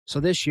So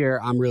this year,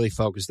 I'm really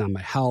focused on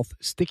my health,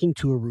 sticking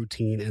to a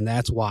routine, and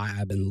that's why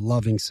I've been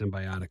loving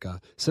Symbiotica.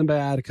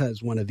 Symbiotica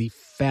is one of the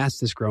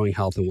fastest growing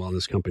health and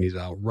wellness companies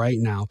out right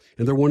now,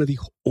 and they're one of the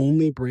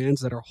only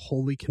brands that are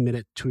wholly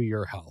committed to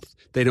your health.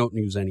 They don't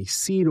use any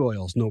seed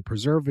oils, no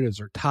preservatives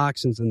or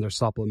toxins in their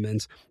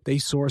supplements. They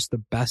source the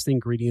best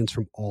ingredients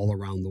from all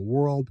around the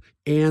world,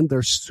 and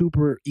they're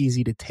super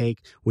easy to take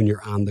when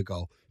you're on the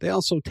go. They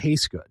also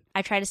taste good.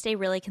 I try to stay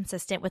really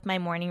consistent with my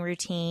morning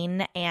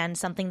routine, and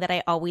something that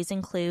I always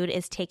include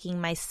is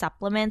taking my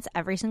supplements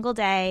every single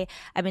day.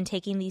 I've been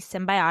taking these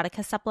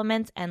Symbiotica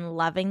supplements and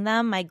loving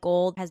them. My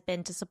goal has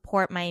been to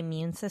support my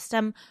immune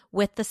system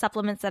with the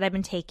supplements that I've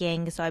been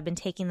taking. So I've been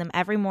taking them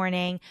every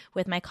morning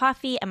with my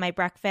coffee and my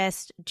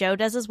breakfast. Joe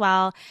does as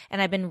well,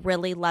 and I've been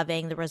really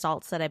loving the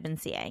results that I've been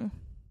seeing.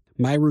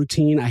 My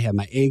routine, I have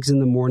my eggs in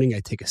the morning, I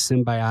take a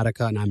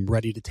Symbiotica, and I'm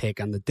ready to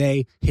take on the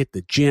day, hit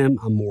the gym,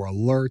 I'm more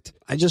alert.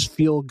 I just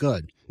feel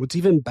good. What's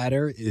even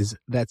better is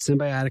that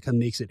Symbiotica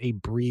makes it a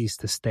breeze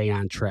to stay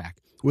on track.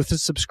 With a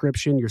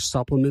subscription, your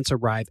supplements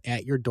arrive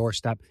at your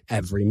doorstep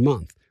every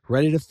month.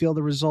 Ready to feel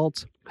the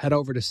results? Head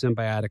over to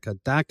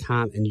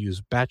Symbiotica.com and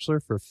use Bachelor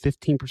for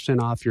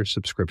 15% off your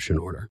subscription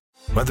order.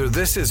 Whether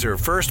this is her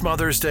first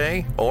Mother's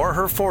Day or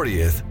her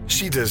 40th,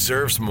 she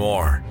deserves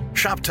more.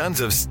 Shop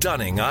tons of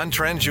stunning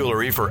on-trend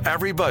jewelry for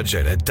every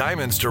budget at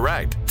Diamonds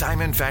Direct.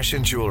 Diamond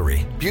fashion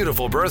jewelry,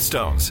 beautiful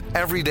birthstones,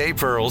 everyday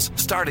pearls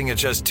starting at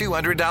just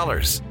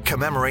 $200.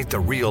 Commemorate the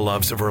real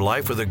loves of her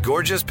life with a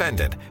gorgeous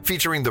pendant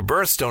featuring the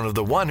birthstone of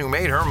the one who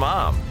made her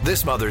mom.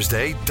 This Mother's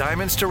Day,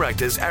 Diamonds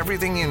Direct is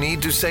everything you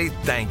need to say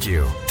thank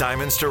you.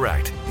 Diamonds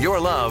Direct. Your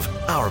love,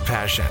 our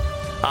passion.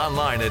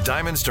 Online at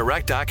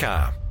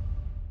diamondsdirect.com.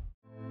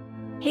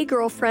 Hey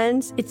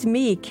girlfriends, it's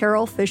me,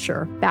 Carol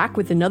Fisher, back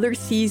with another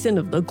season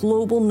of the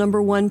global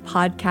 #1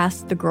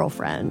 podcast, The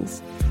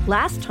Girlfriends.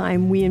 Last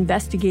time, we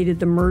investigated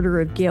the murder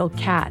of Gail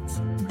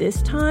Katz.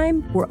 This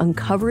time, we're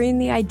uncovering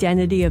the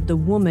identity of the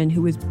woman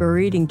who was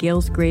buried in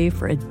Gail's grave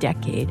for a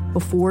decade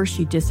before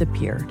she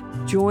disappeared.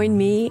 Join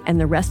me and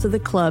the rest of the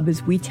club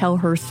as we tell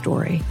her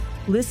story.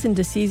 Listen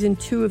to Season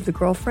 2 of The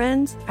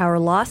Girlfriends, Our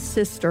Lost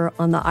Sister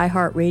on the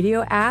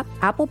iHeartRadio app,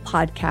 Apple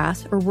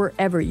Podcasts, or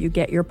wherever you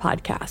get your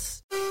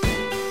podcasts.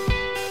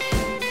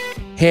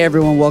 Hey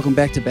everyone, welcome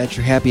back to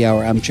Bachelor Happy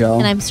Hour. I'm Joe.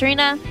 And I'm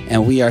Serena.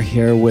 And we are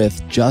here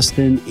with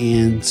Justin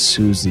and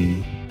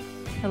Susie.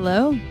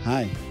 Hello.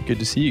 Hi. Good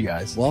to see you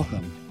guys.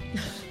 Welcome.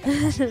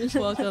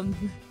 Welcome.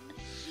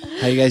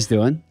 How you guys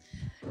doing?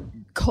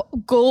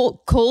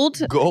 Golden.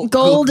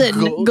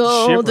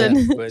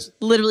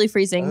 Literally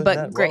freezing,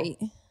 but great.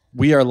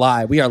 We are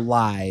live. We are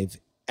live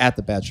at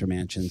the Bachelor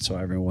Mansion, so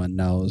everyone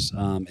knows.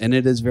 And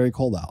it is very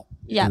cold out.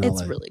 Yeah,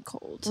 it's really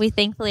cold. We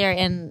thankfully are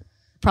in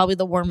probably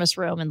the warmest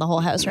room in the whole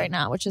house right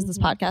now, which is this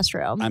podcast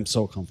room. I'm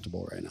so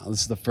comfortable right now.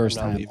 This is the first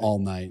time all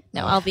night.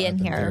 No, I'll be in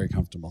here very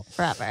comfortable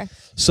forever.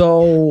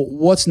 So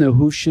what's new?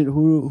 Who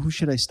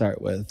should I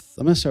start with?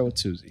 I'm gonna start with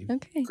Susie.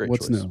 Okay. Great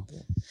what's choice. new?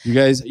 You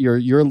guys,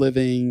 you're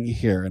living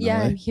here in LA?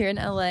 I'm here in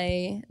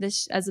LA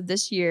as of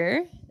this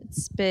year.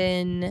 It's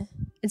been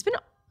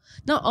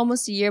not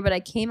almost a year, but I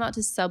came out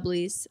to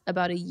sublease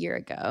about a year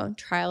ago.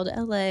 Trial to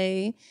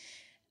LA.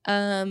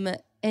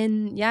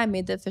 And yeah, I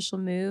made the official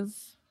move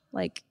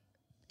like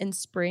in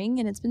spring,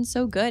 and it's been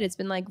so good. It's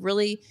been like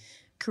really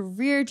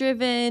career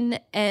driven,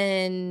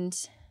 and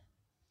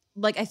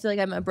like I feel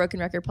like I'm a broken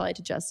record probably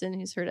to Justin,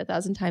 who's heard it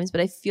 1,000 times,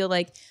 but I feel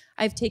like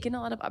I've taken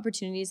a lot of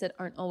opportunities that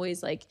aren't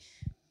always like,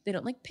 they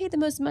don't like pay the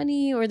most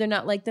money, or they're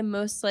not like the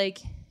most like,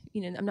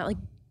 you know, I'm not like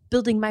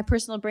building my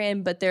personal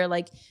brand, but they're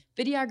like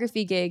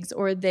videography gigs,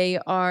 or they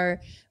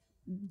are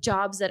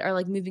jobs that are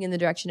like moving in the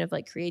direction of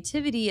like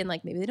creativity, and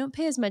like maybe they don't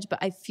pay as much, but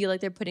I feel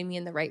like they're putting me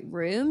in the right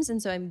rooms.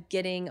 And so I'm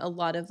getting a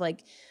lot of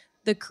like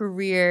the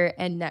career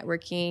and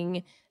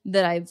networking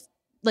that I've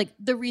like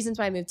the reasons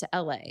why I moved to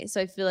LA. So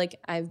I feel like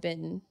I've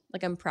been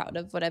like, I'm proud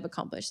of what I've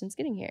accomplished since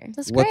getting here.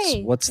 That's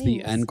great. What's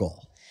the end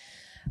goal?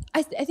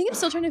 I think I'm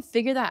still trying to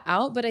figure that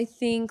out, but I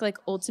think like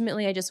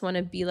ultimately I just want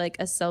to be like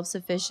a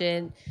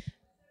self-sufficient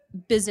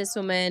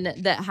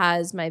businesswoman that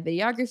has my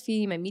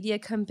videography, my media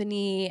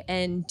company,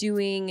 and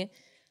doing,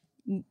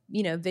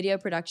 you know, video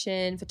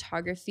production,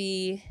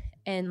 photography.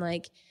 And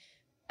like,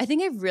 I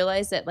think I've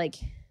realized that like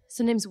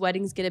sometimes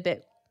weddings get a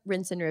bit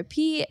rinse and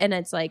repeat, and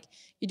it's like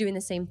you're doing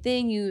the same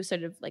thing, you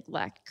sort of like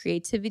lack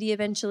creativity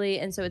eventually.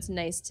 And so it's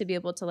nice to be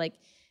able to like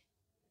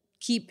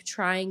keep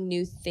trying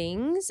new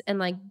things and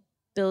like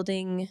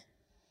building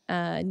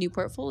a new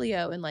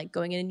portfolio and like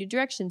going in a new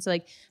direction. So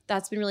like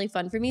that's been really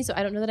fun for me. So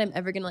I don't know that I'm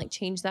ever gonna like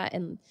change that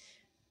and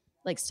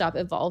like stop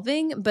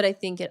evolving, but I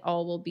think it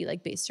all will be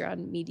like based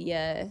around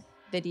media,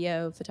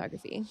 video,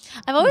 photography.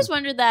 I've always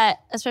wondered that,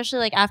 especially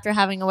like after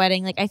having a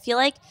wedding, like I feel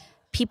like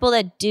people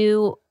that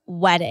do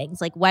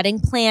weddings, like wedding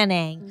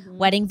planning,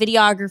 wedding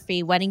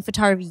videography, wedding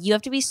photography, you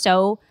have to be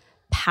so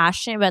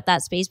passionate about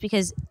that space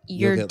because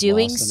you're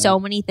doing so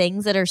many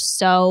things that are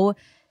so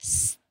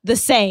the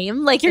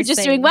same. Like you're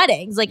just doing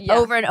weddings like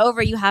over and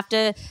over. You have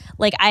to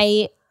like,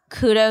 I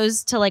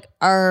kudos to like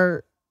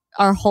our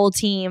whole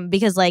team,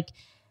 because like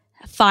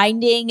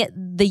finding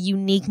the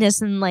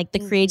uniqueness and like the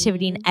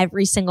creativity in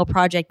every single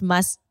project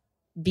must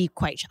be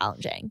quite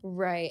challenging.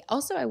 Right.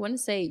 Also, I want to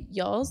say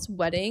y'all's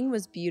wedding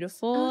was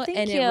beautiful thank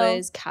and you. it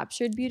was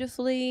captured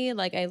beautifully.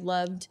 Like I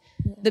loved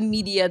the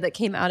media that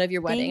came out of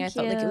your wedding. Thank I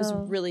felt like it was you.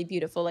 really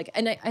beautiful. Like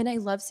and I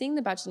love seeing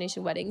the Bachelor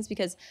Nation weddings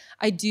because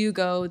I do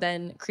go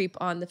then creep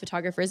on the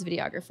photographers,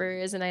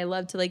 videographers, and I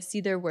love to like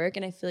see their work,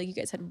 and I feel like you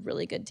guys had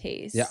really good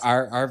taste. Yeah,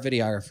 our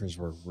videographers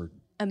were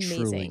Amazing.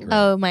 truly great.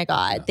 Oh my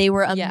God. They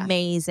were Yeah.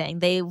 amazing.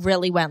 They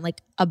really went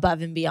like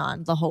above and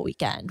beyond the whole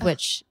weekend,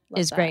 which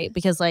is that. great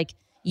because like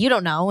you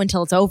don't know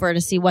until it's over to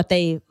see what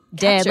they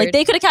did. Like Captured.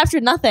 they could have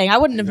captured nothing. I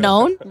wouldn't have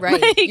known.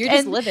 Right. Like, You're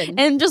just and- living.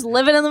 And just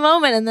living in the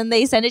moment. And then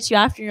they send it to you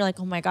after and you're like,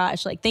 oh my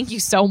gosh, like thank you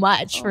so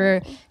much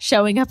for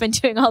showing up and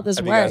doing all this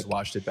Have you work. guys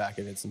watched it back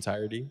in its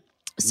entirety?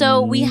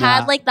 So we had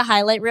Not- like the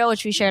highlight reel,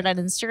 which we shared on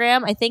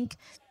Instagram. I think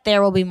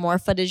there will be more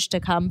footage to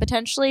come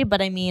potentially,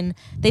 but I mean,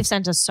 they've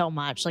sent us so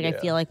much. Like I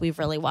feel like we've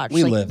really watched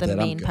We like lived the it. I'm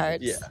main good.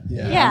 parts. Yeah.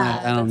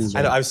 Yeah. I don't need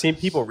I know, to. I've seen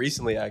people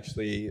recently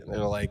actually, they're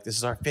like, this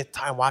is our 5th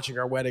time watching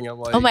our wedding. I'm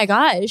like, Oh my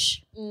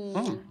gosh.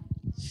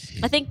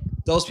 I think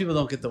Those people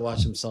don't get to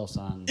watch themselves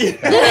on. So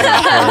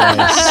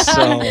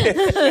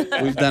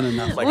we've done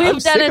enough. Like, we've I'm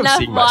sick done of enough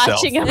seeing myself.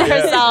 watching of Yeah.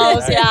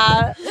 ourselves.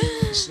 Yeah.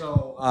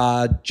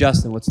 So,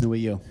 Justin, what's new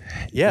with you?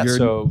 Yeah,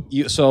 So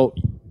you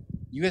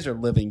guys are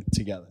living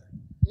together.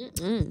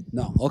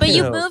 No, okay. But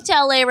you No. moved to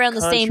LA around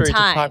the same Contrary to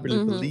time.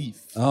 popular belief.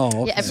 Oh, okay.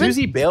 Yeah, everyone-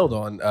 Susie bailed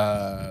on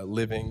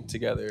living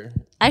together.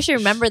 I actually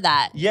remember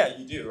that. Yeah,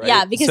 you do, right?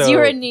 Yeah, because So- you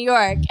were in New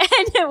York, and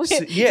so,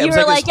 yeah, it you was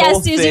were like like, this "Yes,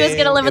 whole Susie was thing.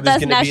 gonna live with It was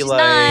us, gonna now be she's like-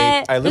 not." I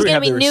There's gonna literally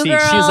have be the new receipt.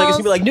 girls. She was like, it's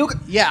gonna be like new.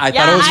 Yeah, I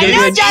Yeah, thought it was I going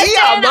know, to be. Justin.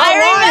 Yeah, I'm not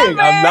lying.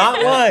 remember. I'm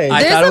not lying.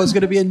 I There's thought a- it was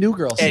going to be a new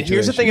girl. And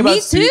here's the thing situation. about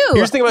Me Susie. too.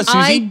 Here's the thing about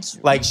Susie.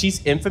 I- Like,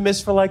 she's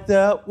infamous for like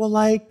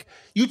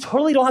you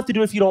totally don't have to do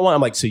it if you don't want.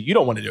 I'm like, so you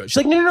don't want to do it? She's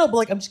like, no, but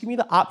like, I'm just giving you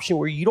the option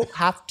where you don't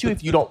have to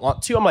if you don't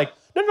want to. I'm like,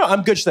 no,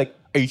 I'm good. She's like,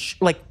 are you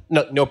like,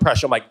 no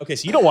pressure. I'm like, okay,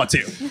 so you don't want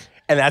to,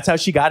 and that's how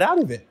she got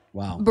out of it.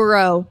 Wow.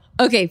 Bro.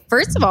 Okay,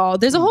 first of all,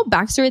 there's a whole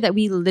backstory that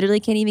we literally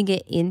can't even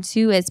get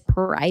into as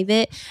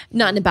private,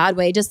 not in a bad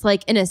way, just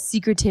like in a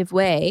secretive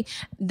way,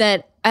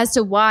 that as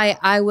to why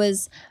I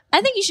was.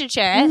 I think you should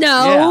share it. No.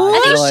 Yeah,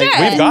 I feel like-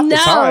 Sure. We've got the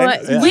time.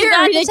 Yeah. We've We're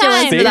got the ridiculous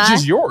time. for Stage that.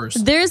 is yours.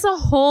 There's a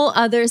whole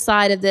other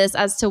side of this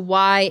as to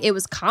why it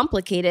was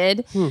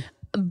complicated.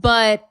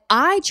 But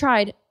I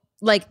tried,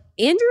 like,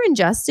 Andrew and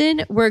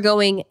Justin were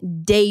going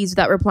days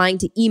without replying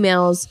to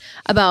emails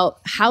about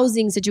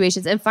housing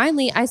situations. And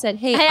finally, I said,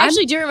 hey, I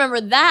actually do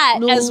remember that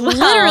as well.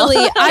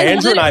 literally,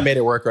 Andrew and I made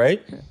it work, right?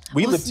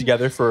 We lived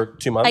together for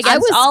 2 months.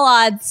 Against all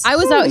odds. I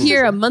was out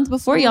here a month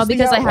before y'all the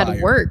because I had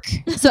outlier? work.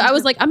 So I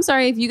was like, I'm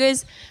sorry if you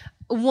guys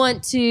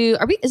want to.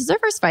 Is this our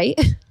first fight?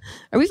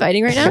 Are we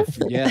fighting right now?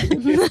 Yeah.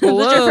 your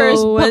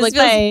first public this feels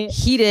fight.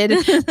 heated.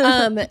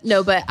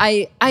 No, but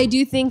I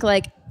do think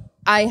like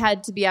I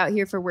had to be out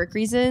here for work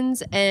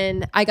reasons,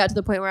 and I got to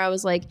the point where I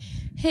was like,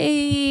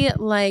 hey,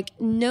 like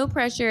no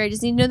pressure. I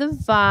just need to know the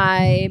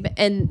vibe.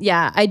 And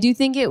yeah, I do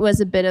think it was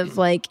a bit of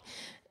like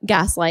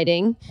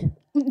gaslighting.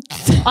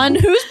 On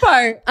whose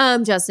part?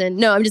 Justin.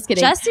 No, I'm just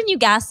kidding. Justin, you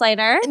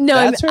gaslighter. No,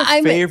 That's her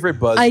I'm favorite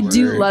buzzword. I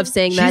do love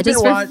saying that She's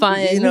just been for fun.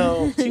 You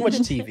know, too much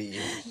TV.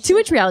 Too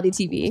much reality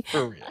TV.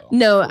 For real.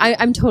 No,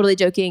 I'm totally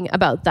joking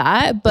about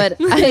that, but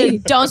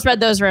I Don't spread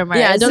those rumors.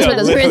 Yeah, don't spread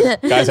those rumors.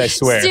 Guys, I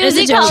swear.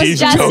 Susie It's a calls joke. She's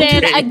Justin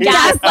joking. a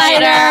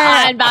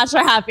gaslighter on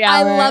Bachelor Happy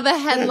I Hour. love a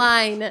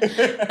headline.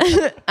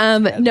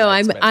 No,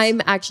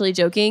 I'm actually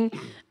joking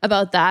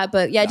about that,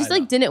 but yeah, it just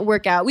like didn't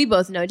work out. We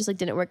both know it just like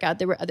didn't work out.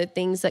 There were other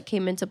things that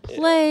came into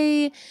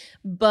play,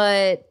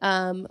 but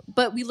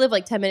we live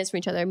like 10 minutes from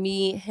each other.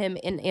 Me, him,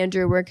 and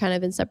Andrew were kind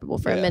of inseparable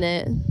for a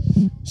minute.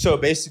 So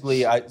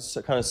basically, I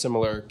kind of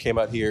similar came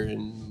out here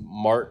in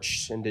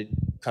March and did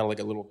kind of like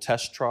a little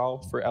test trial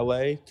for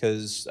LA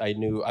because I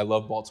knew I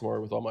love Baltimore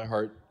with all my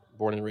heart,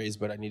 born and raised,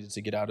 but I needed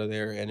to get out of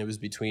there, and it was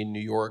between New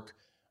York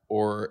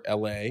or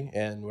LA.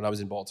 And when I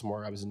was in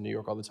Baltimore, I was in New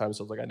York all the time,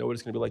 so I was like, I know what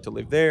it's gonna be like to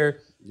live there.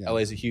 Yeah. LA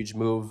is a huge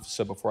move,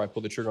 so before I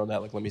pull the trigger on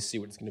that, like let me see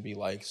what it's gonna be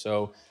like.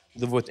 So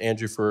lived with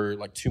Andrew for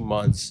like 2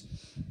 months,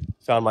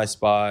 found my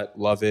spot,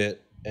 love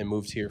it, and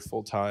moved here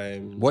full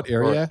time. What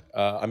area?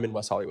 I'm in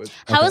West Hollywood.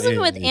 How was Okay,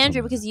 living with yeah,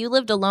 Andrew? Because you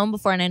lived alone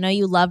before, and I know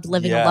you loved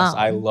living yes, alone.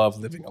 I love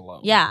living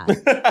alone. Yeah.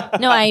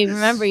 No, I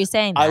remember you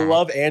saying that. I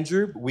love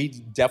Andrew. But we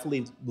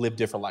definitely live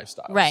different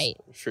lifestyles. Right.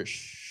 For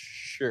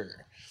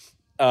sure.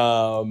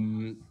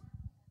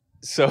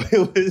 So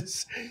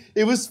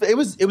it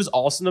was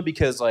awesome though,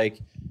 because like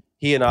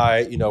he and I,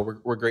 you know,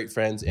 we're great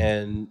friends,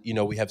 and you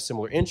know we have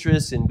similar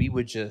interests, and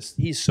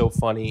he's so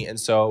funny, and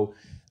so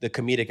the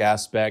comedic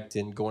aspect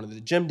and going to the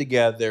gym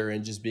together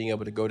and just being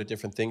able to go to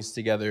different things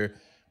together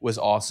was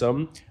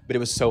awesome. But it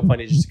was so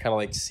funny just to kind of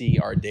like see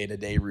our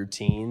day-to-day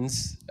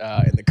routines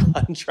and the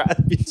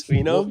contrast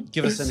between them.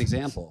 Give us an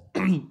example.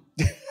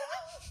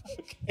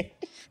 Okay.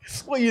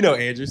 Well, you know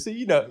Andrew, so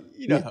you know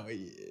how he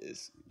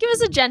is. Give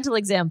us a gentle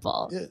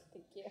example.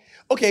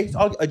 Okay,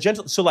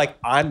 so like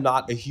I'm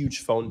not a huge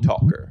phone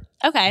talker.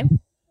 Okay.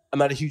 I'm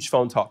not a huge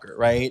phone talker,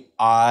 right?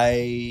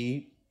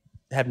 I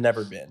have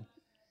never been.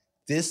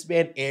 This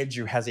man,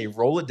 Andrew, has a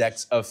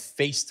Rolodex of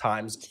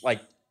FaceTimes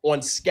like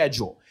on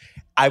schedule.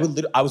 I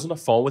was on the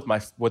phone with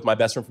my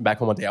best friend from back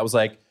home one day. I was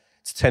like,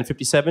 it's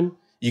 10:57.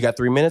 You got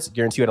 3 minutes.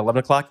 Guarantee you at 11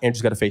 o'clock,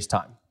 Andrew's got a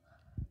FaceTime.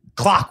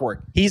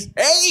 Clockwork. He's,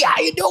 hey,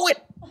 how you doing?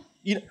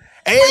 You know,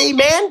 hey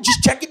man,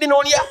 just checking in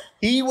on you.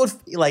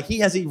 He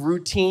has a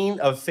routine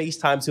of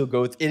FaceTimes he'll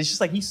go through. It's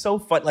just like he's so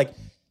fun. Like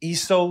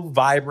he's so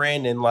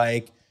vibrant and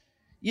like,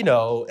 you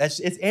know, it's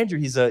Andrew.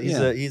 He's a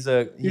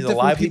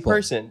lively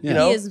person. Yeah. You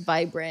know, He is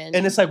vibrant.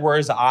 and it's like,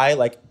 whereas I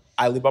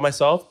live by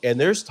myself, and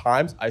there's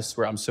times I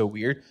swear I'm so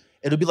weird.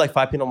 It'll be like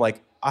 5 p.m. I'm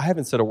like, I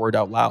haven't said a word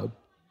out loud.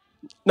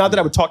 Not that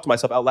I would talk to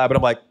myself out loud, but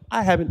I'm like,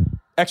 I haven't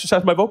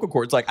exercised my vocal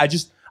cords. Like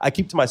I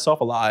keep to myself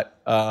a lot.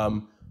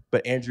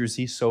 But Andrew's,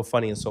 he's so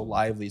funny and so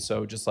lively.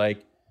 So just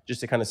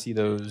to kind of see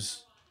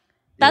those.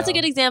 That's a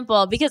good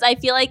example because I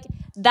feel like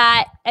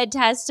that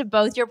attests to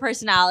both your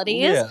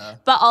personalities,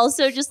 but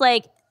also just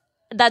like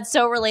that's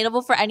so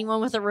relatable for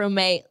anyone with a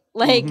roommate.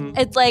 Like,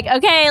 it's like,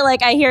 okay,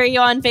 like I hear you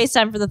on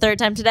FaceTime for the third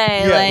time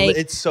today. Yeah, like,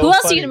 it's so who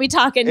else funny. are you going to be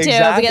talking to?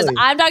 Exactly. Because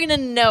I'm talking to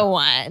no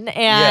one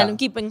and I'm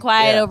keeping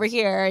quiet over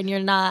here and you're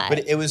not.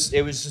 But it was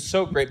just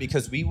so great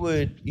because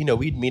we'd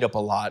meet up a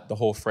lot, the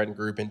whole friend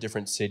group in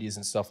different cities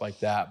and stuff like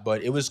that.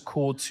 But it was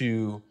cool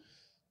to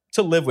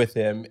live with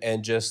him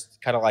and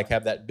just kind of like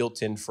have that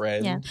built-in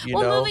friend. Yeah. You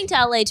know? Moving to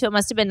LA too, it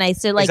must have been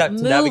nice to like to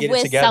move navigate it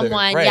with together.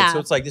 someone. Right. Yeah. So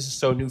it's like, this is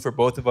so new for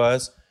both of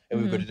us. And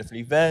we would go to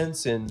different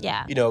events and,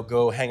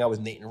 go hang out with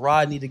Nate and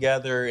Rodney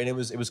together. And it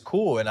was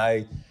cool. And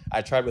I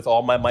tried with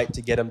all my might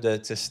to get him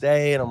to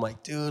stay. And I'm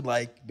like, dude,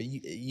 like, but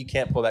you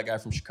can't pull that guy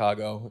from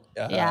Chicago.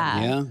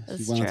 Yeah,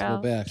 that's he wanted to go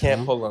true. back.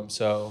 Can't pull him,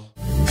 so.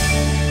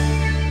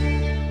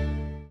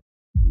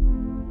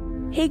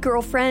 Hey,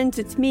 girlfriends,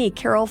 it's me,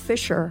 Carol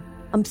Fisher.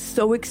 I'm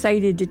so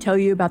excited to tell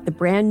you about the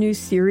brand new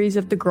series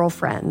of The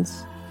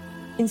Girlfriends.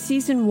 In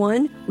season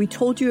 1, we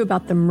told you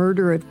about the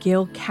murder of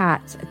Gail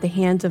Katz at the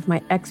hands of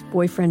my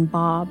ex-boyfriend,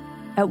 Bob.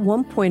 At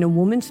one point, a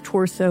woman's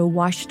torso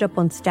washed up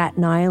on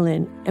Staten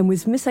Island and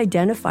was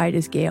misidentified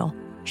as Gail.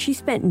 She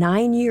spent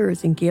 9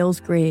 years in Gail's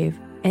grave,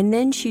 and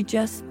then she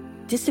just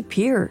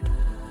disappeared.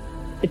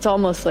 It's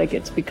almost like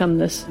it's become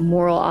this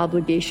moral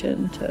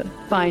obligation to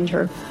find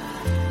her.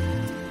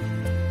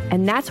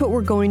 And that's what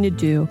we're going to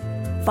do.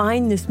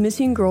 Find this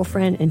missing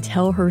girlfriend and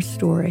tell her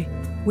story.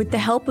 With the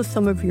help of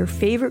some of your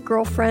favorite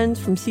girlfriends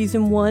from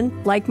season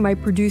 1, like my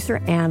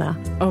producer, Anna.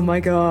 Oh my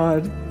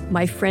God.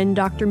 My friend,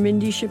 Dr.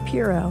 Mindy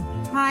Shapiro.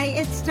 Hi,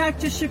 it's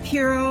Dr.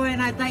 Shapiro,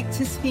 and I'd like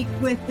to speak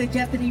with the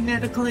Deputy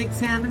Medical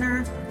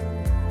Examiner.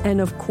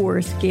 And of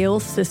course,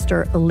 Gail's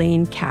sister,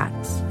 Elaine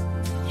Katz.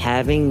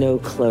 Having no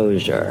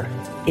closure,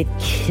 it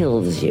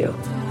kills you.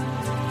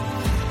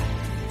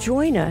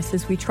 Join us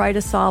as we try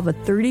to solve a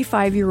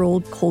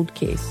 35-year-old cold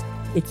case.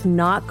 It's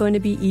not going to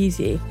be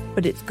easy,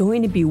 but it's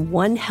going to be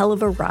one hell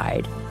of a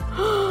ride.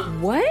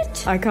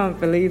 What? I can't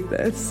believe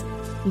this.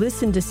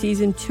 Listen to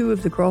season 2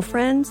 of The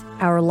Girlfriends,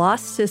 Our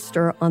Lost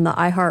Sister on the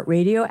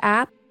iHeartRadio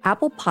app,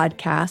 Apple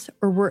Podcasts,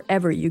 or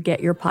wherever you get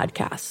your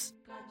podcasts.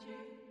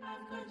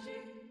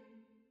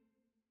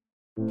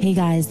 Hey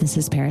guys, this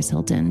is Paris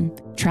Hilton.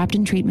 Trapped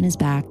in Treatment is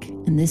back,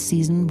 and this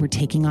season we're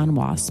taking on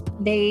WASP.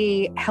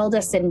 They held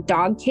us in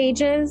dog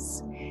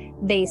cages.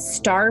 They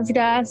starved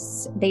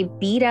us. They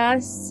beat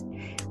us.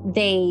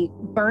 They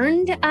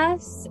burned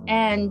us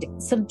and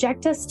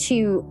subject us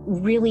to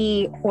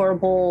really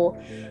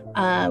horrible,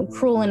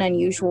 cruel and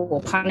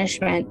unusual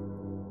punishment.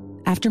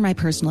 After my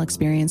personal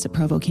experience at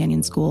Provo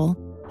Canyon School,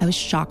 I was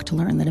shocked to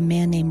learn that a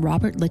man named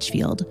Robert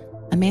Litchfield,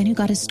 a man who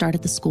got his start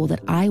at the school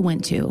that I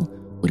went to,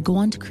 would go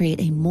on to create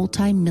a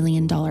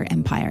multi-million-dollar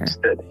empire.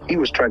 He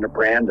was trying to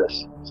brand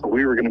us, so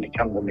we were going to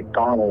become the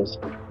McDonald's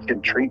of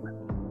kid treatment.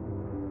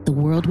 The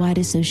Worldwide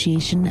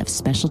Association of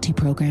Specialty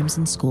Programs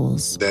in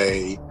Schools.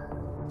 They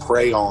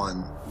prey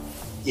on,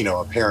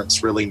 a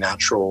parent's really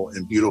natural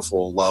and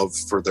beautiful love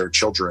for their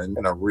children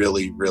in a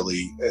really,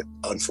 really,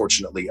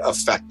 unfortunately,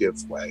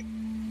 effective way.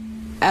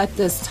 At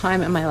this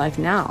time in my life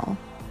now,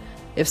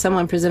 if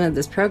someone presented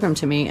this program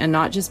to me, and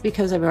not just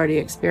because I've already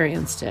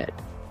experienced it,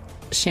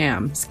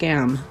 sham,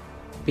 scam,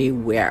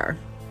 beware.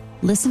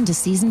 Listen to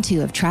season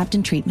 2 of Trapped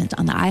in Treatment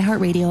on the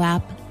iHeartRadio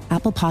app,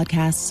 Apple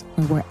Podcasts,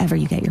 or wherever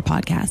you get your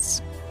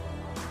podcasts.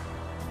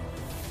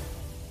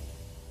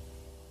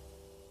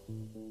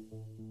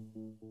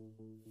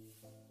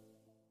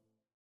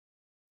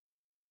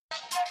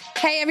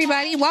 Hey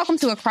everybody, welcome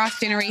to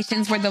Across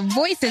Generations, where the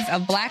voices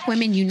of Black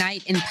women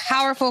unite in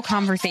powerful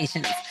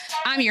conversations.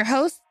 I'm your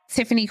host,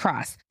 Tiffany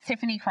Cross.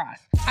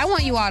 I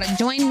want you all to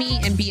join me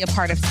and be a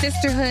part of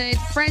sisterhood,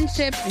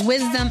 friendship,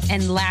 wisdom,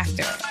 and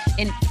laughter.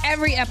 In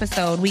every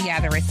episode, we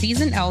gather a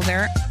seasoned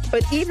elder.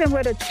 But even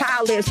with a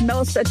child, there's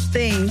no such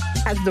thing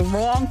as the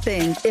wrong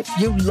thing if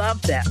you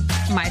love them.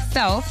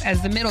 Myself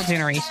as the middle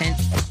generation.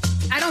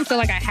 I don't feel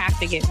like I have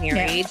to get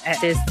married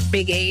at this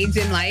big age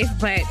in life,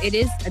 but it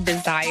is a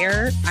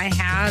desire I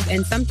have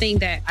and something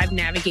that I've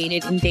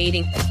navigated in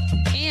dating.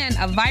 And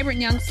a vibrant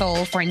young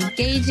soul for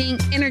engaging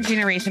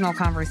intergenerational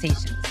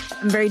conversations.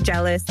 I'm very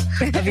jealous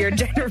of your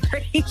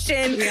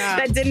generation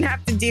that didn't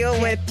have to deal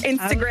with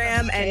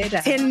Instagram and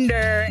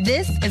Tinder.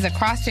 This is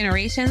Across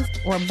Generations,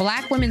 where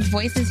Black women's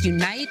voices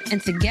unite,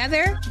 and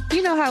together,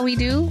 you know how we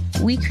do.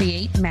 We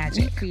create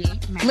magic.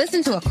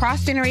 Listen to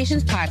Across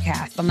Generations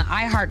podcast on the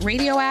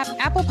iHeartRadio app,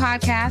 Apple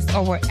Podcasts,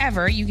 or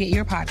wherever you get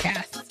your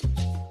podcasts.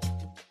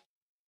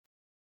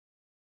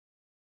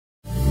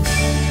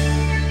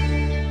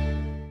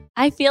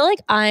 I feel like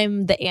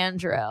I'm the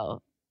Andrew.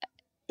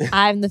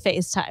 I'm the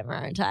FaceTimer,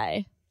 aren't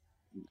I?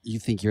 You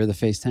think you're the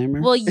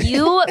FaceTimer? Well,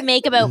 you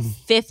make about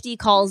 50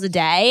 calls a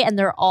day, and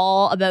they're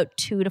all about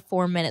 2 to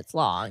 4 minutes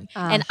long.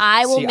 And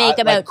I will make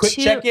about quick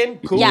 2. check-in?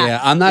 Cool. Yeah,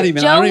 I'm not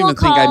even. I don't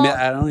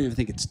even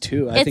think it's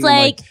 2. I It's think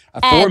like,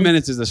 I'm 4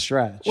 minutes is a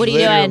stretch. What are you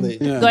doing?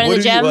 Yeah. Going to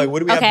the gym? What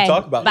do we have to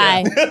talk about?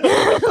 Bye.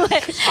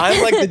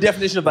 I'm like the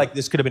definition of like,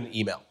 this could have been an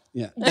email.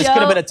 Yeah. This could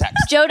have been a text.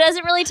 Joe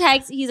doesn't really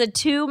text. He's a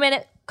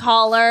 2-minute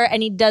caller,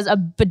 and he does a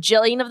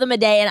bajillion of them a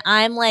day. And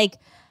I'm like,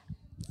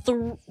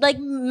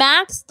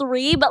 max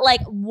 3, but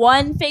like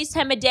 1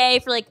 FaceTime a day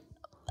for like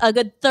a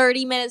good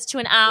 30 minutes to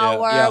an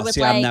hour. Yeah, with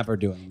see, like, I'm never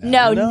doing that.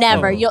 No,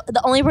 never.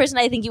 The only person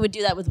I think you would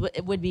do that with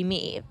would be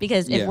me,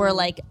 because if Yeah. we're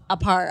like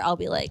apart, I'll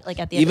be like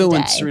at the end Even of the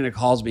when day. Serena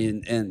calls me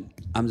and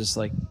I'm just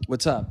like,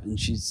 "What's up?" and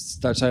she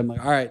starts saying, "I'm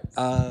like, all right."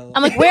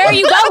 I'm like, where are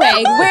you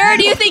going? Where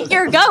do you think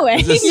you're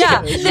going?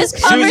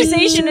 This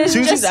conversation is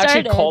Susie's just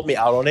actually started. called me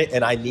out on it,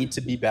 and I need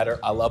to be better.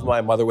 I love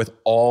my mother with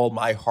all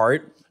my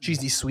heart. She's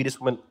the sweetest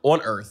woman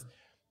on earth.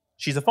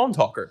 She's a phone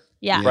talker.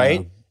 Yeah.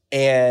 Right?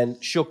 And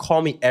she'll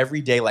call me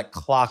every day like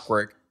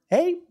clockwork.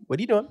 Hey, what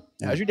are you doing?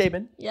 How's your day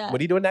been? Yeah. What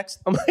are you doing next?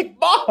 I'm like,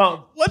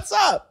 Mom, what's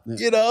up?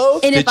 You know?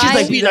 And if she's I-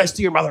 like, be nice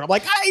to your mother. I'm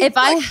like, If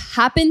I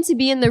happen to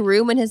be in the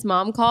room when his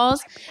mom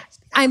calls,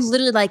 I'm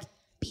literally like,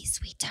 be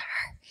sweet to her.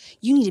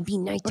 You need to be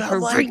nice to her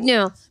right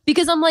now.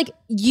 Because I'm like,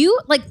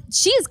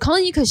 she is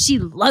calling you because she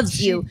loves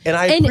you. And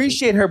I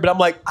appreciate her, but I'm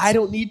like, I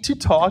don't need to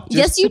talk.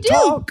 Yes, you do.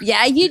 Talk.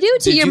 Yeah, you do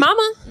to your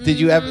mama. Did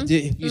you ever? Have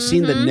you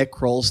seen the Nick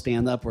Kroll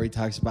stand up where he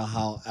talks about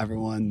how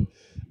everyone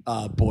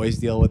boys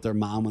deal with their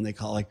mom when they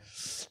call like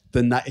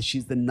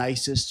she's the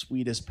nicest,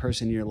 sweetest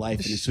person in your life,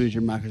 and as soon as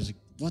your mom is like,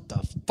 what the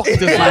fuck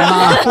does my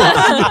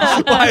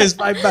mom? Why is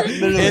my mom?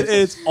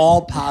 It's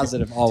all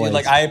positive always. Dude,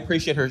 like I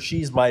appreciate her.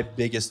 She's my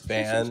biggest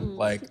fan.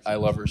 Like I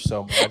love her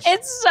so much.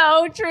 It's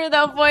so true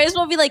though. Boys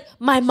will be like,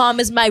 my mom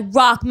is my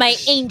rock, my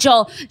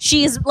angel.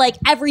 She's like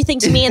everything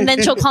to me. And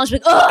then she'll call and she'll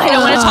be like, oh, I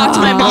don't want to talk to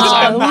my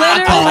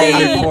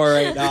mom.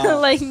 Right now.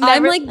 Like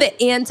I'm like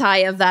the anti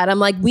of that. I'm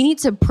like, we need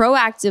to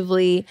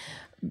proactively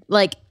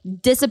like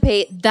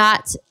dissipate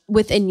that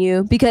within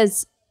you,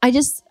 because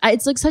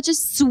it's like such a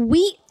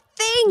sweet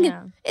thing.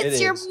 Yeah. It's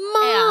It your is.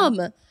 mom.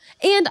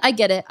 And I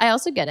get it. I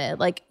also get it.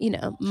 Like, you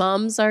know,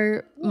 moms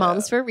are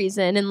moms for a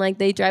reason, and like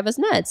they drive us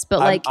nuts. But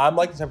like, I'm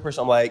like the type of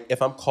person. I'm like,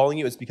 if I'm calling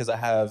you, it's because I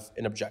have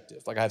an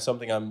objective. Like I have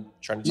something I'm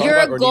trying to talk You're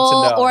about a or need to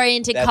know.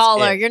 goal-oriented That's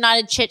caller. it. You're not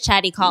a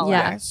chit-chatty caller.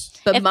 yeah.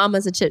 But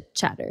mama's a chit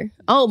chatter.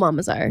 All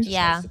mamas are.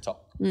 Yeah.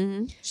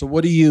 Mm-hmm. So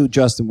what are you,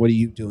 Justin? What are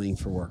you doing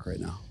for work right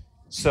now?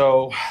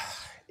 So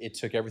it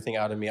took everything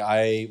out of me.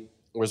 I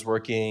was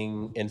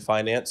working in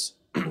finance.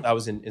 I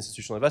was in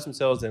institutional investment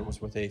sales, and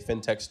was with a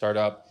fintech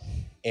startup.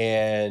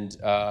 And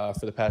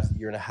for the past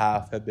year and a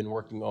half, have been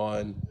working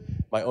on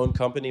my own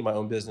company, my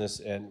own business,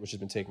 and which has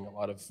been taking a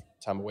lot of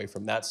time away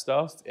from that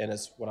stuff. And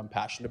it's what I'm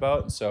passionate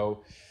about. And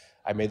so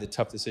I made the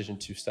tough decision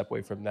to step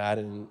away from that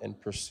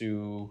and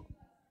pursue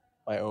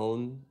my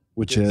own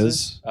Which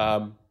business.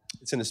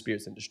 It's in the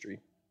spirits industry.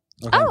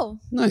 Okay. Oh,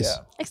 Nice.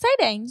 Yeah.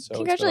 exciting. So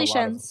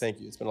Congratulations. thank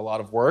you. It's been a lot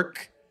of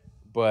work,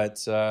 but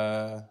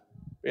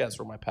yeah, that's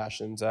where my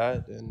passion's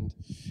at, and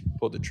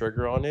pulled the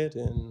trigger on it,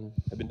 and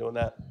I've been doing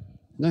that.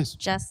 Nice.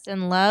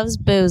 Justin loves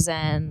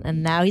boozing,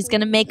 and now he's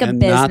going to make a And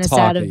not business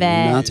out of talking.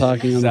 it. Not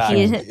talking on the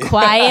Exactly. phone. He's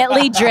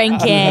quietly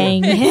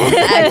drinking.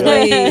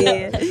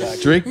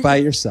 Exactly. Drink by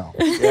yourself.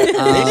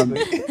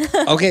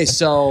 Okay,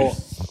 so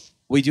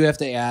we do have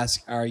to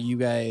ask: are you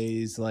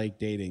guys like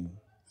dating?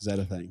 Is that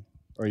a thing,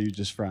 or are you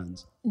just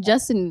friends?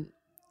 Justin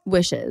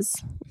wishes.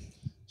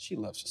 She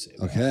loves to say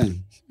that. Okay.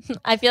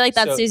 I feel like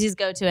that's So- Susie's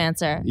go-to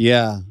answer.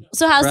 Yeah.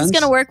 So how's Friends? this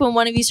going to work when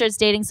one of you starts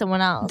dating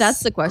someone else?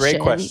 That's the question.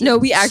 Great question. No,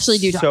 we actually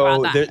do talk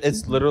about that.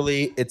 It's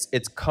literally it's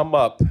come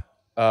up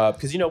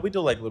because we do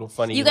like little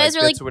funny. you guys are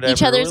like bits or whatever.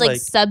 each other's We're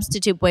like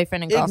substitute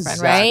boyfriend and girlfriend,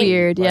 right? Exactly.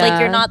 Weird, yeah. Like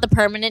you're not the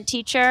permanent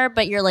teacher,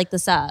 but you're like the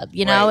sub.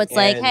 You know, Right, it's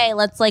like, and- hey,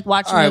 let's like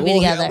watch a All right. movie Well,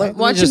 together. let me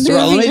Watch just a throw.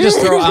 Let movie. me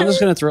just throw. I'm just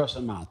going to throw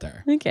something out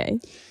there. Okay.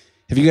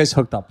 Have you guys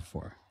hooked up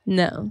before?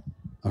 No.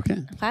 Okay.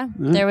 Okay,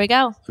 there we go.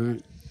 All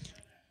right.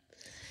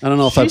 I don't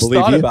know if I She's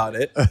believe thought you. about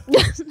it.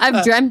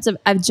 I've dreamt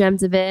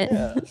of it.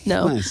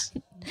 No. Nice.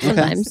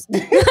 Sometimes. I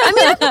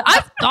mean,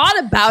 I've thought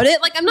about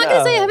it. Like, I'm not going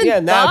to say I haven't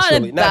thought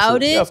naturally, about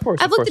naturally. it. Yeah, of course,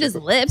 I've of looked course, at his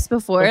of course. lips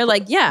before.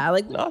 Like, yeah.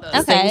 Like,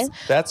 Okay. things.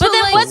 That's But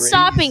then great. what's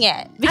stopping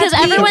it? Because I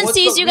mean, everyone what's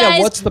sees the- you yeah,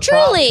 guys what's the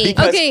problem? truly.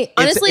 Because Okay,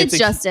 honestly, it's a-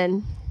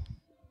 Justin.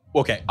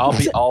 Okay,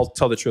 I'll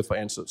tell the truthful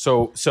answer.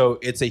 So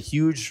it's a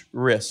huge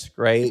risk,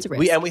 right? It's a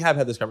risk. We have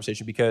had this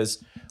conversation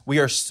because we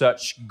are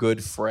such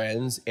good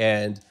friends,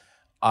 and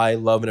I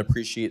love and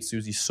appreciate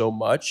Susie so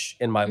much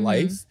in my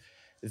life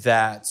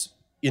that,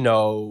 you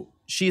know,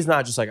 she's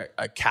not just like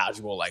a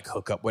casual like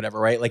hookup, whatever,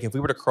 right? Like if we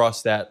were to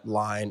cross that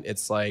line,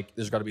 it's like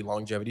there's got to be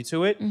longevity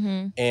to it.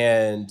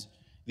 And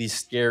the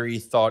scary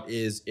thought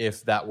is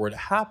if that were to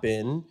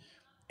happen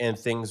and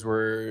things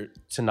were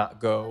to not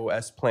go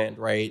as planned,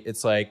 right?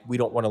 It's like we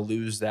don't want to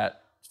lose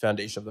that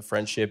foundation of the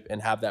friendship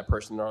and have that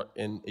person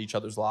in each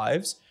other's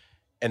lives.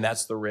 And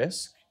that's the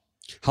risk.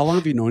 How long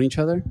have you known each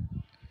other?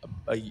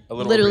 A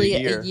little Literally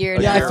over a year.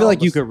 Yeah, I feel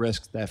like you could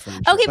risk that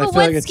friendship. Okay, but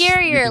what's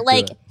scarier?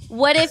 Like,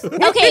 what if?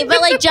 Okay,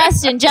 but like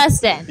Justin.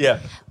 Yeah.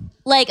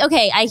 Like,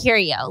 okay, I hear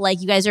you.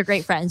 Like, you guys are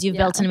great friends. You've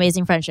built an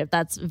amazing friendship.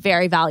 That's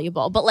very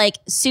valuable. But like,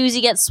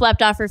 Susie gets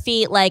swept off her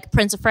feet. Like,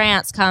 Prince of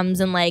France comes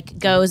and like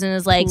goes and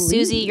is like,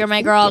 Susie, you're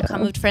my girl.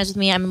 Come move to France with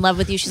me. I'm in love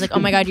with you. She's like, oh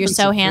my God, you're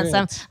so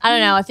handsome. I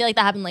don't know. I feel like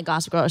that happened like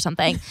Gossip Girl or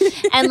something.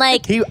 And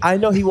like, I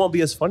know he won't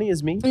be as funny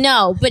as me.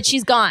 no, but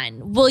she's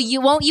gone.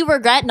 Won't you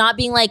regret not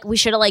being like, we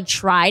should have like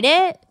tried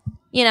it?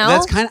 You know,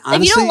 That's kind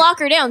of if you don't lock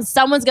her down,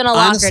 someo's gonna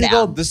lock her down.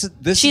 Though,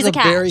 this She's is a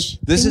very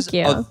catch.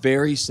 a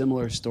very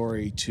similar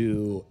story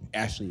to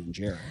Ashley and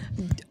Jared.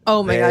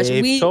 Oh my gosh,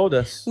 They've told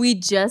us. We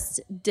just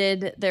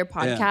did their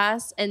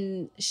podcast,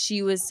 and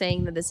she was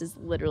saying that this is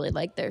literally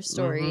like their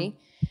story.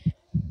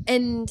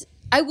 And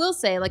I will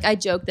say, like, I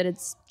joke that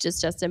it's just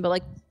Justin, but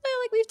like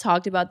we've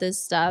talked about this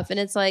stuff, and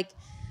it's like,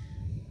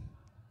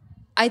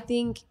 I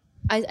think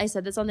I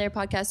said this on their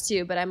podcast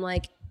too, but I'm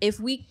like, if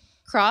we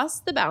cross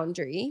the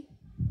boundary.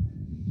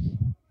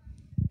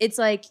 It's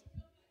like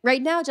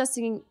right now,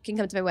 Justin can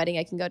come to my wedding.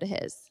 I can go to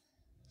his.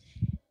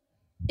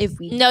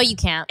 No, you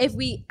can't.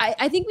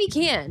 I think we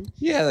can.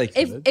 Yeah, like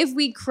if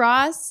we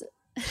cross.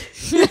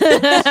 Sex. Anyone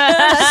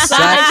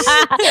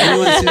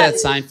see that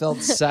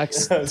Seinfeld?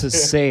 Sex to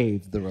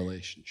save the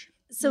relationship.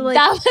 So like,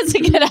 that was a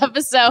good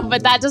episode,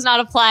 but that does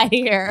not apply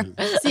here.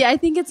 See, I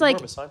think it's like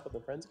More of a Seinfeld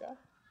than Friends guy.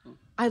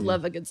 I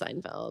love a good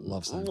Seinfeld.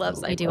 Love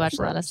Seinfeld. I do watch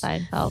a lot of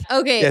Seinfeld.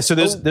 Okay. Yeah, so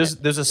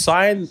there's a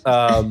sign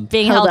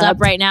being held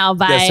up right now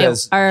by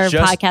our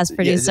podcast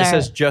producer. Yeah, it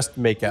says just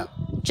make out.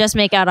 Just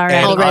make out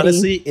And already.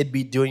 honestly, it'd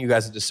be doing you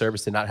guys a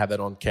disservice to not have that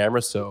on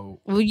camera.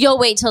 So You'll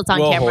wait till it's on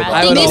We'll camera.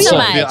 hold Thank you so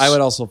much. I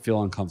would also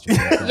feel uncomfortable.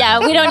 with that. Yeah,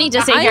 we don't need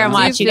to sit here and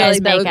watch you guys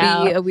that make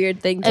out. would be a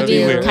weird thing to It'd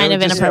do. be kind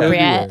of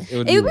inappropriate. It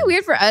would It would be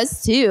weird for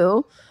us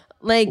too.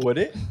 Like, would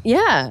it?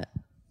 Yeah.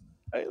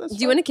 Hey, Do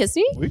you want to kiss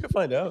me? We could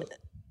find out.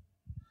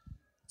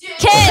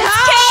 Kiss!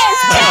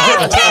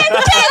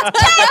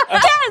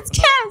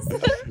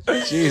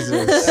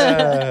 Jesus.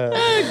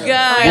 Oh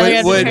God! I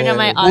have to turn on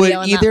my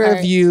audio. Would either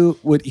of you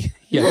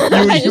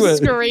I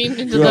just screamed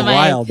into the mic.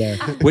 wild there.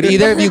 Would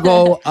either of you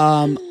go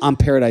on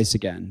Paradise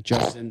again,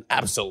 Justin?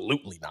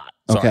 Absolutely not.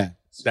 Sorry. Okay.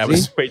 That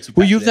was way too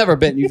Well, you've passionate. never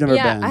been. You've never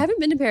been. I haven't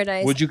been to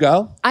Paradise. Would you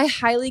go? I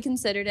highly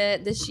considered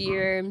it this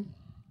year.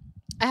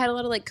 I had a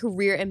lot of like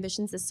career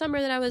ambitions this summer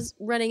that I was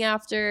running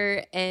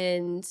after,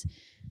 and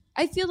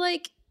I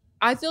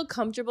feel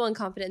comfortable and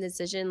confident in the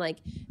decision. Like,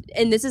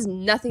 and this is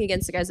nothing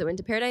against the guys that went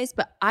to Paradise,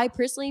 but I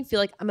personally feel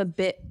like I'm a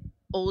bit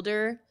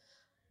older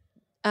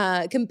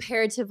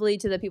comparatively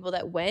to the people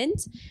that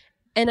went,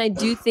 and I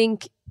do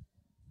think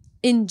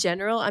in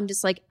general, I'm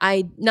just like,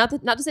 not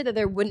to say that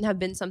there wouldn't have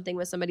been something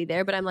with somebody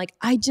there, but I'm like,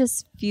 I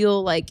just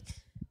feel like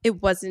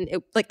it wasn't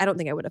like I don't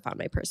think I would have found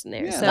my person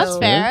there. Yeah, so that's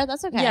fair.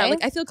 That's okay. Yeah,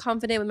 like I feel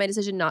confident with my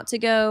decision not to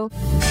go.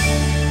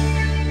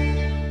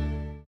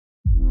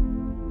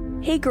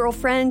 Hey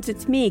girlfriends,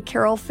 it's me,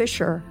 Carol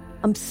Fisher.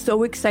 I'm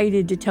so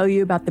excited to tell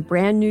you about the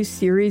brand new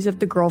series of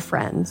The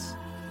Girlfriends.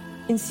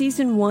 In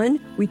season 1,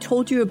 we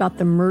told you about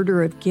the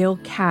murder of Gail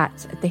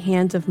Katz at the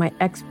hands of my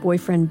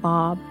ex-boyfriend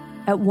Bob.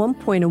 At one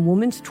point, a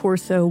woman's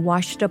torso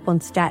washed up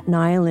on Staten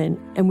Island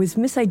and was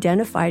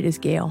misidentified as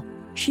Gail.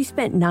 She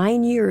spent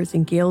 9 years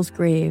in Gail's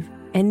grave,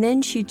 and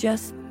then she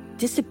just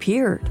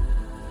disappeared.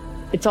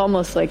 It's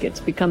almost like it's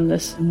become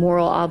this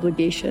moral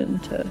obligation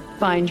to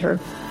find her.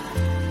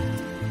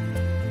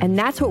 And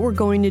that's what we're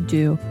going to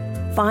do.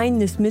 Find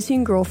this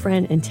missing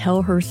girlfriend and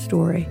tell her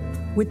story.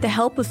 With the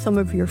help of some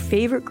of your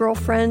favorite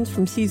girlfriends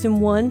from season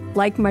 1,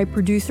 like my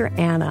producer,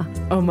 Anna.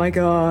 Oh my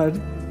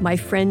God. My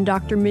friend,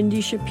 Dr. Mindy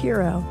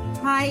Shapiro.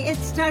 Hi,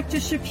 it's Dr.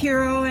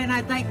 Shapiro, and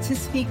I'd like to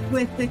speak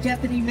with the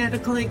Deputy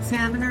Medical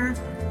Examiner.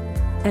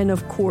 And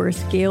of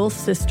course, Gail's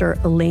sister,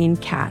 Elaine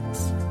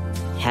Katz.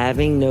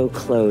 Having no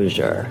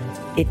closure,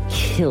 it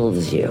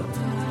kills you.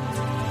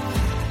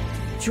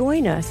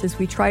 Join us as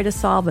we try to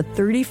solve a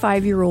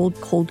 35-year-old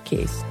cold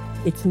case.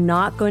 It's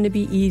not going to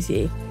be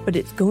easy, but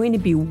it's going to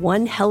be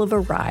one hell of a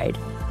ride.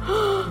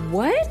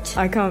 What?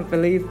 I can't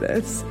believe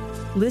this.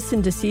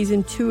 Listen to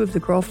season 2 of The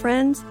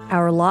Girlfriends,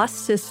 Our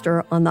Lost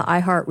Sister on the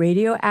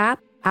iHeartRadio app,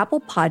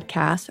 Apple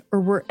Podcasts, or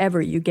wherever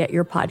you get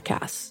your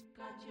podcasts.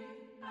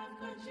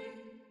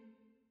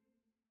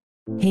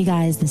 Hey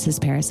guys, this is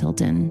Paris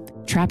Hilton.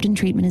 Trapped in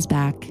Treatment is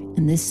back,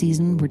 and this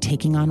season we're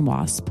taking on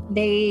WASP.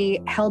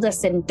 They held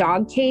us in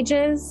dog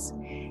cages.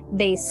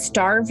 They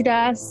starved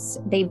us.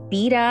 They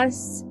beat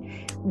us.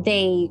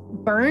 They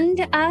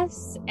burned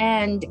us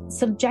and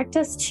subject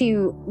us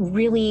to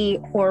really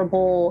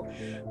horrible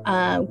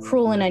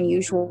cruel and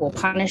unusual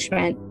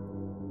punishment.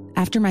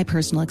 After my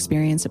personal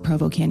experience at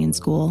Provo Canyon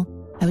School,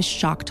 I was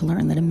shocked to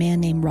learn that a man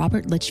named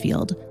Robert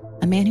Litchfield,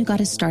 a man who got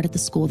his start at the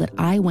school that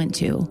I went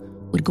to,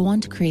 would go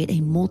on to create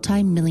a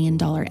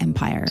multi-million-dollar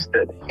empire.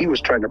 He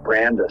was trying to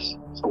brand us,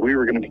 so we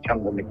were going to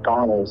become the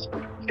McDonald's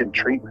of kid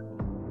treatment.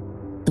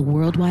 The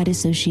Worldwide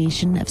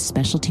Association of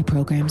Specialty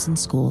Programs in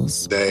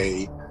Schools.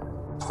 They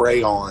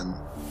prey on,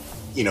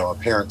 a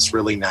parent's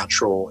really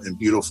natural and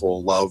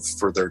beautiful love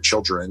for their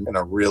children in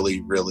a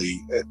really,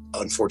 really,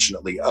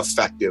 unfortunately,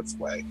 effective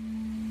way.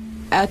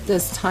 At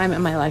this time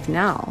in my life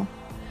now,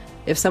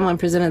 if someone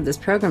presented this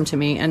program to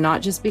me, and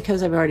not just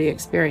because I've already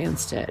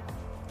experienced it,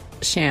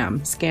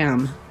 sham,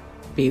 scam,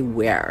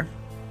 beware.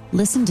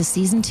 Listen to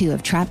Season 2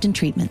 of Trapped in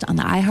Treatment on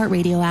the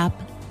iHeartRadio app,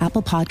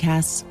 Apple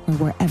Podcasts, or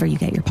wherever you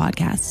get your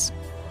podcasts.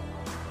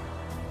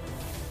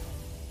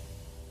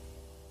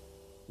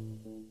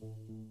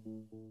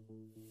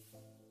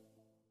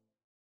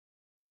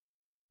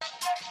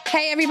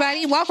 Hey,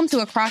 everybody. Welcome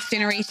to Across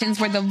Generations,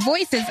 where the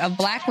voices of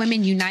Black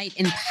women unite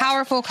in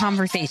powerful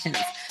conversations.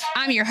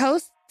 I'm your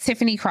host,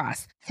 Tiffany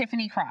Cross.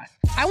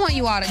 I want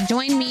you all to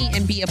join me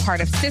and be a part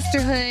of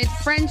sisterhood,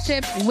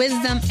 friendship,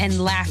 wisdom,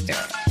 and laughter.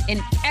 In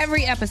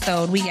every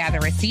episode, we gather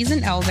a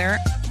seasoned elder.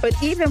 But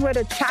even with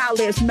a child,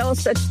 there's no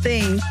such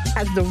thing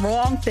as the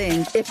wrong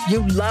thing if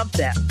you love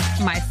them.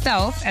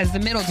 Myself as the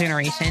middle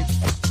generation.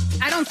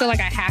 I don't feel like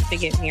I have to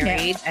get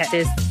married at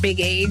this big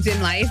age in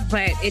life,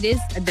 but it is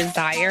a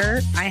desire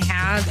I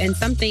have and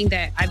something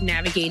that I've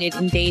navigated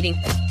in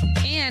dating.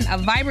 And a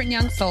vibrant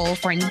young soul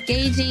for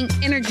engaging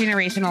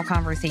intergenerational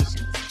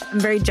conversations. I'm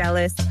very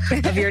jealous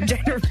of your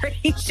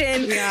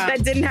generation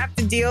that didn't have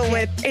to deal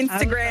with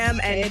Instagram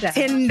and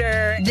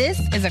Tinder. This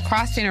is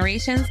Across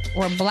Generations,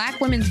 where Black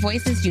women's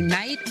voices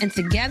unite, and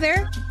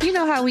together, you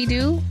know how we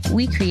do,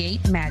 we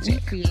create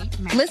magic.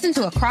 Listen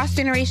to Across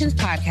Generations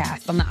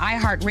podcast on the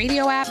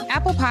iHeartRadio app,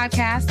 Apple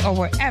Podcasts, or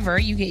wherever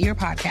you get your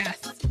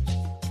podcasts.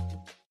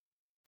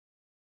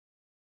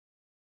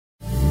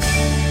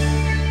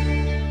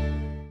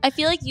 I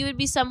feel like you would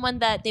be someone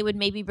that they would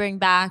maybe bring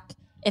back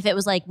if it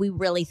was like, we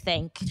really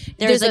think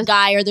there's a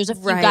guy or there's a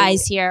few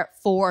guys here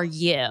for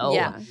you.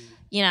 Yeah.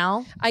 You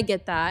know? I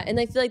get that. And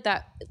I feel like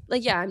that,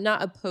 I'm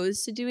not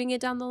opposed to doing it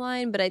down the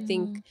line, but I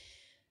think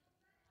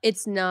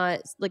it's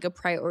not like a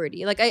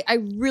priority. Like I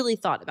really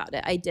thought about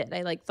it. I did.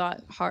 I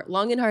thought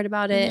long and hard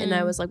about it. And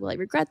I was like, well, I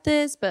regret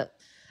this, but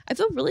I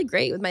feel really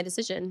great with my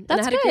decision. That's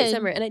and I had a great good.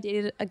 summer. And I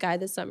dated a guy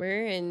this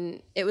summer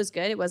and it was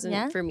good. It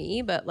wasn't for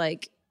me, but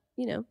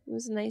it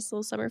was a nice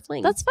little summer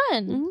fling. That's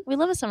fun. Mm-hmm. We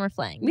love a summer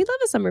fling. We love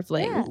a summer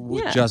fling.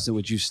 Yeah. Justin,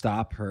 would you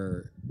stop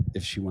her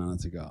if she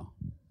wanted to go?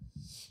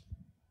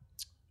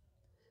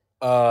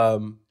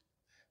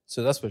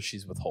 So that's what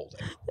she's withholding.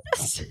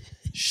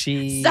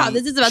 Stop.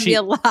 This is about to be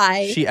a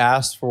lie. She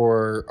asked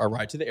for a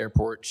ride to the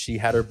airport. She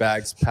had her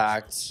bags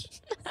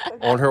packed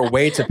on her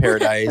way to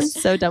Paradise.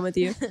 I'm so done with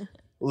you.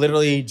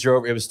 Literally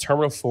drove. It was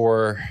Terminal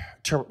 4.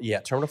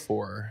 Terminal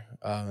 4.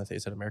 I think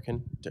it's at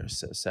American.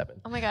 There's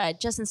 7. Oh my God,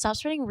 Justin, stop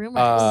spreading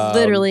rumors.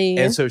 Literally.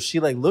 And so she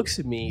looks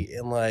at me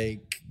and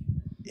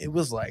it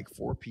was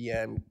 4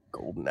 p.m.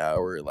 golden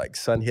hour.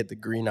 Sun hit the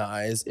green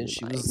eyes, and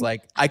she was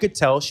I could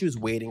tell she was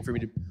waiting for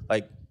me to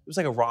it was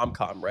like a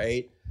rom-com,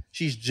 right?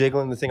 She's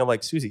jiggling the thing. I'm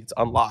like, Susie, it's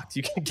unlocked.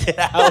 You can get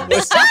out.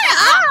 Shut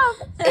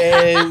up!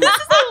 And this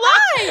is a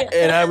lie.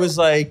 And I was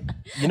like,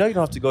 you don't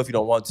have to go if you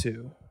don't want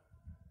to.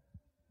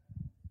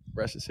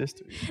 Rest is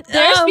history.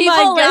 There's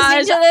people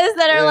listening to this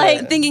that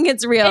are thinking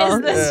it's real.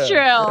 Is this true?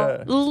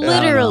 Yeah.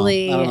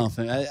 Literally. I don't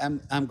know.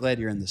 I'm glad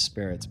you're in the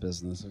spirits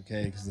business,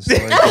 okay? Because the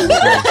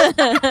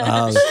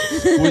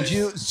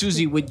story.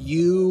 Susie? Would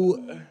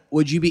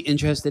you be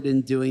interested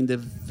in doing the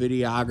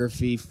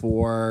videography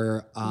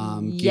for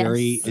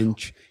Gary? And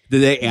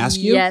did they ask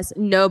you? Yes.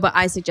 No, but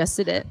I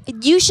suggested it.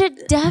 You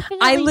should definitely.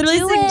 I literally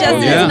do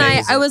suggested it. it, and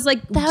I was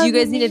like, "Do you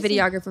guys need a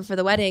videographer for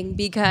the wedding?"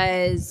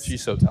 Because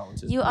she's so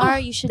talented. You are.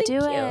 You should do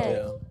it.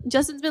 Yeah.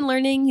 Justin's been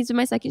learning. He's been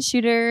my second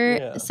shooter,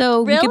 Yeah.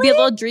 so we could be a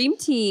little dream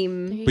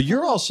team. But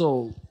you're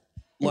also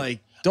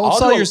don't I'll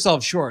sell do-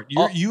 yourself short.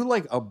 You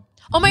like a.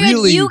 Oh my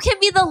really, God, you can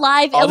be the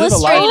live I'll do the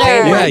illustrator. live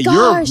painting. Yeah, Oh my you're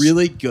a gosh.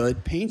 really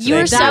good painter.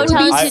 You're so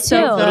talented too.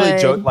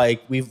 literally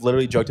joked we've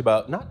literally joked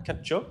about not kind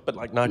of joke, but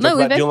not No, joke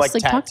we've about doing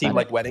actually tag talked team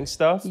about it. wedding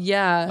stuff.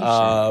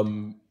 Yeah.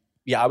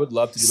 Yeah, I would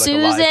love to do a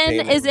live Susan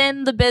painting. is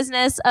in the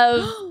business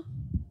of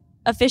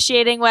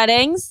officiating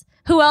weddings.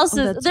 Who else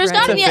is? that's There's right.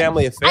 got to It's be a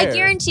family affair. I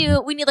guarantee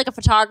you, we need a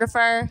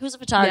photographer. Who's a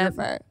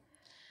photographer?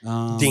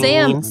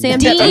 Dean. Sam,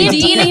 Dean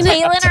Dean and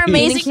Caitlin are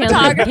amazing Dean and Caitlin.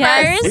 photographers.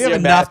 Yes. We have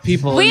enough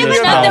people. We in have this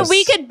enough house. that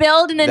we could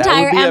build an That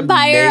entire would be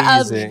empire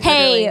amazing. of,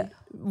 hey,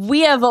 we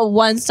have a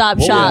one-stop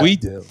What shop. would we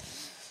do?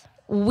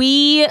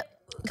 We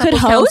could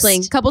Couples host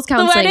counseling. Couples the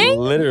counseling. wedding.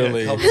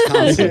 Literally.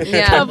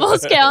 Yeah.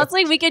 Couples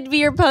counseling. We could be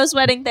your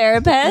post-wedding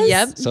therapist.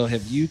 Yep. So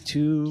have you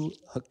two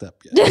hooked up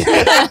yet?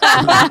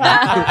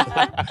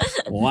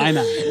 Why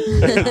not?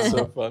 That's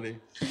so funny.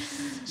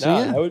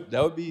 So, No, yeah.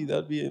 that would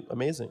be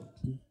amazing.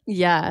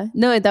 Yeah.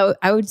 No,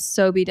 I would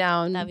so be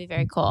down. That'd be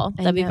very cool.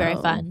 That'd be very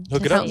know. fun.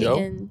 Hook to it up, see. Joe.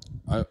 And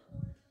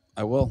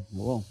I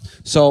will.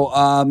 So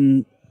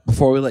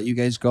before we let you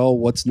guys go,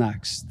 what's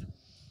next?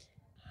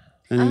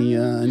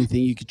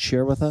 Anything you could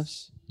share with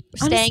us?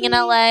 Staying in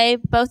LA,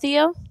 both of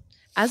you?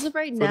 As of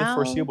right For now,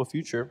 the foreseeable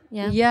future.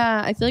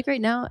 Yeah. I feel like right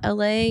now,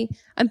 LA,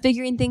 I'm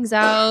figuring things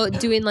out,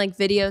 doing like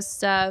video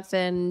stuff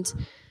and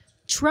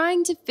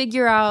trying to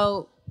figure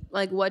out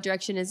like what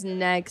direction is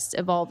next,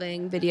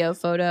 evolving video,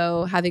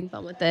 photo, having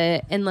fun with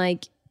it. And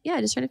like, yeah,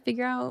 just trying to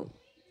figure out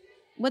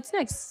what's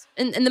next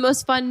in the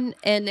most fun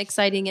and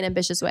exciting and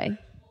ambitious way.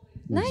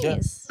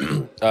 Nice.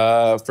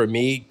 Yeah. For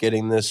me,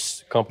 getting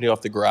this company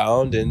off the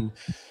ground, and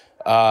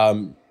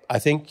I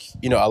think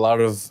a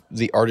lot of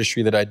the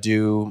artistry that I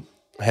do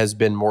has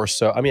been more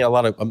so. I mean, a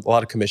lot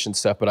of commission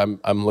stuff, but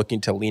I'm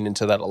looking to lean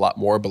into that a lot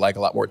more, but like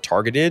a lot more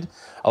targeted.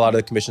 A lot of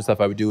the commission stuff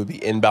I would do would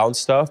be inbound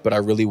stuff, but I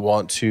really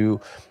want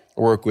to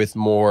work with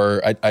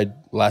more. I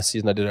last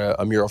season I did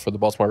a mural for the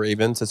Baltimore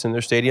Ravens that's in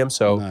their stadium,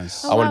 so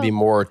Nice. I want to be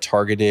more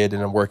targeted,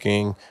 and I'm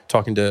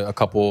talking to a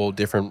couple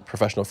different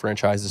professional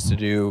franchises to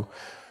do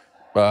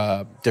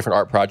different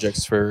art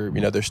projects for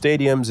their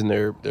stadiums and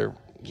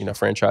their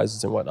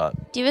franchises and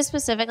whatnot. Do you have a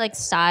specific like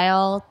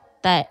style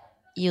that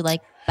you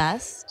like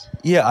best?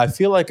 Yeah, I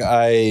feel like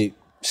I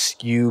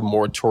skew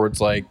more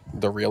towards like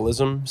the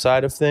realism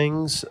side of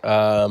things.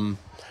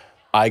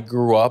 I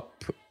grew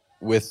up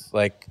with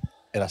like,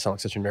 and I sound like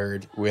such a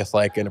nerd, with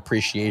like an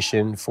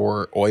appreciation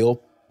for oil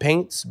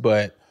paints,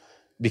 but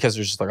because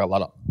there's just like a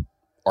lot of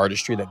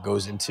artistry that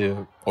goes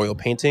into oil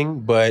painting,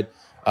 but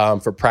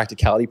for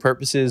practicality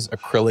purposes,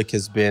 acrylic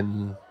has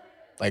been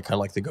like kind of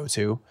like the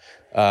go-to.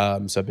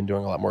 So I've been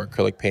doing a lot more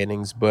acrylic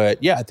paintings,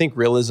 but yeah, I think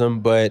realism,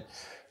 but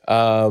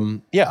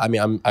yeah, I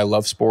mean, I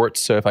love sports.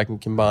 So if I can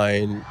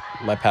combine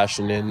my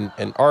passion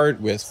in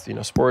art with,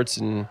 sports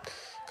and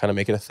kind of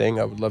make it a thing,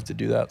 I would love to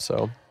do that.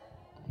 So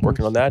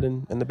working on that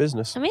in the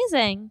business.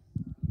 Amazing.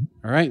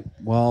 All right.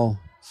 Well,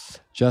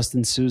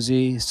 Justin,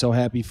 Susie, so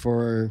happy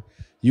for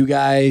you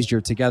guys.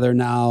 You're together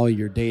now.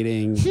 You're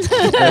dating.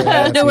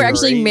 No, we're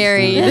actually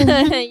married.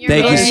 Thank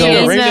you so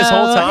much. Ring this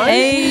whole time.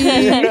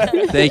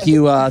 Hey. Thank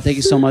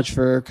you so much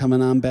for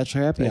coming on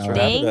Bachelor Happy Hour.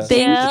 Thank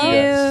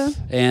you.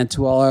 And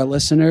to all our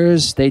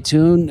listeners, stay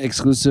tuned.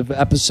 Exclusive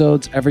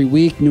episodes every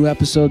week. New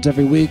episodes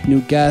every week.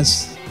 New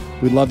guests.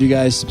 We love you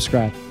guys.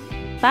 Subscribe.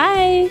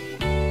 Bye.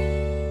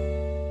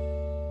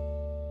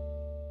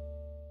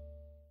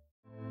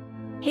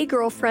 Hey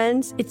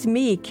girlfriends, it's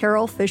me,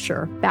 Carol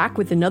Fisher, back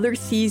with another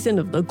season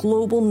of the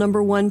global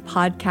 #1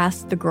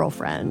 podcast, The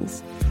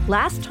Girlfriends.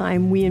 Last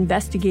time, we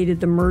investigated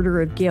the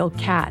murder of Gail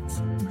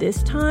Katz.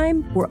 This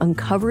time, we're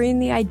uncovering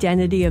the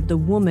identity of the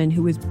woman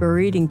who was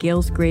buried in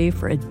Gail's grave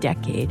for a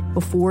decade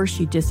before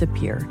she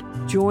disappeared.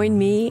 Join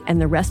me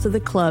and the rest of the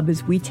club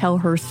as we tell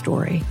her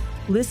story.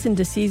 Listen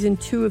to Season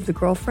 2 of The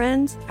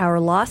Girlfriends, Our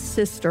Lost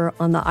Sister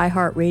on the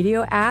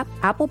iHeartRadio app,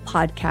 Apple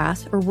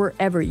Podcasts, or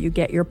wherever you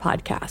get your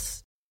podcasts.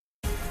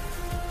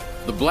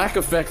 The Black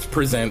Effect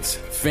presents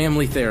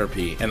Family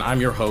Therapy, and I'm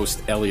your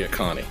host, Elliot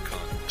Connie.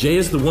 Jay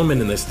is the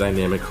woman in this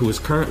dynamic who is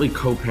currently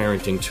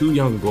co-parenting 2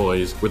 young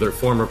boys with her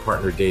former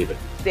partner, David.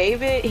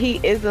 David, he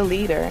is a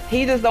leader.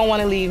 He just don't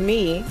want to leave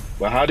me.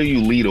 But how do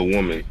you lead a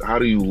woman? How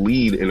do you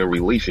lead in a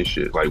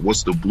relationship? Like,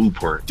 what's the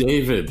blueprint?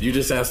 David, you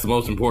just asked the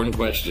most important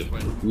question.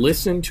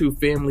 Listen to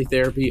Family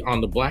Therapy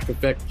on the Black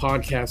Effect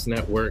Podcast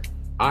Network,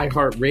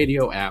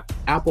 iHeartRadio app,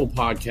 Apple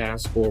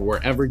Podcasts, or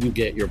wherever you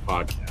get your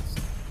podcasts.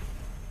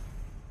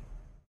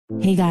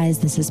 Hey guys,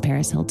 this is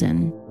Paris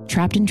Hilton.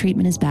 Trapped in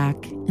Treatment is back,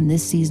 and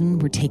this season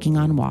we're taking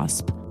on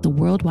WASP, the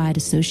Worldwide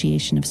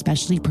Association of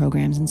Specialty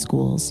Programs and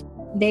Schools.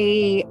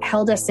 They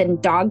held us in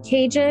dog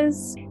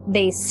cages.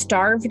 They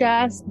starved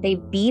us. They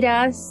beat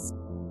us.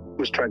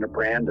 Was trying to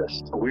brand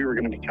us. So we were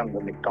going to become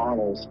the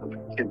McDonald's of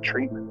kid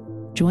treatment.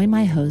 Join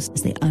my hosts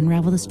as they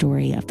unravel the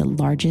story of the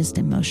largest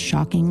and most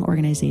shocking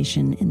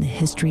organization in the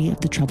history of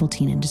the troubled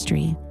teen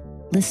industry.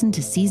 Listen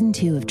to Season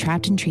 2 of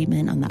Trapped in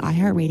Treatment on the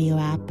iHeartRadio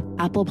app,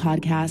 Apple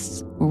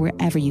Podcasts, or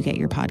wherever you get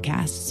your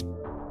podcasts.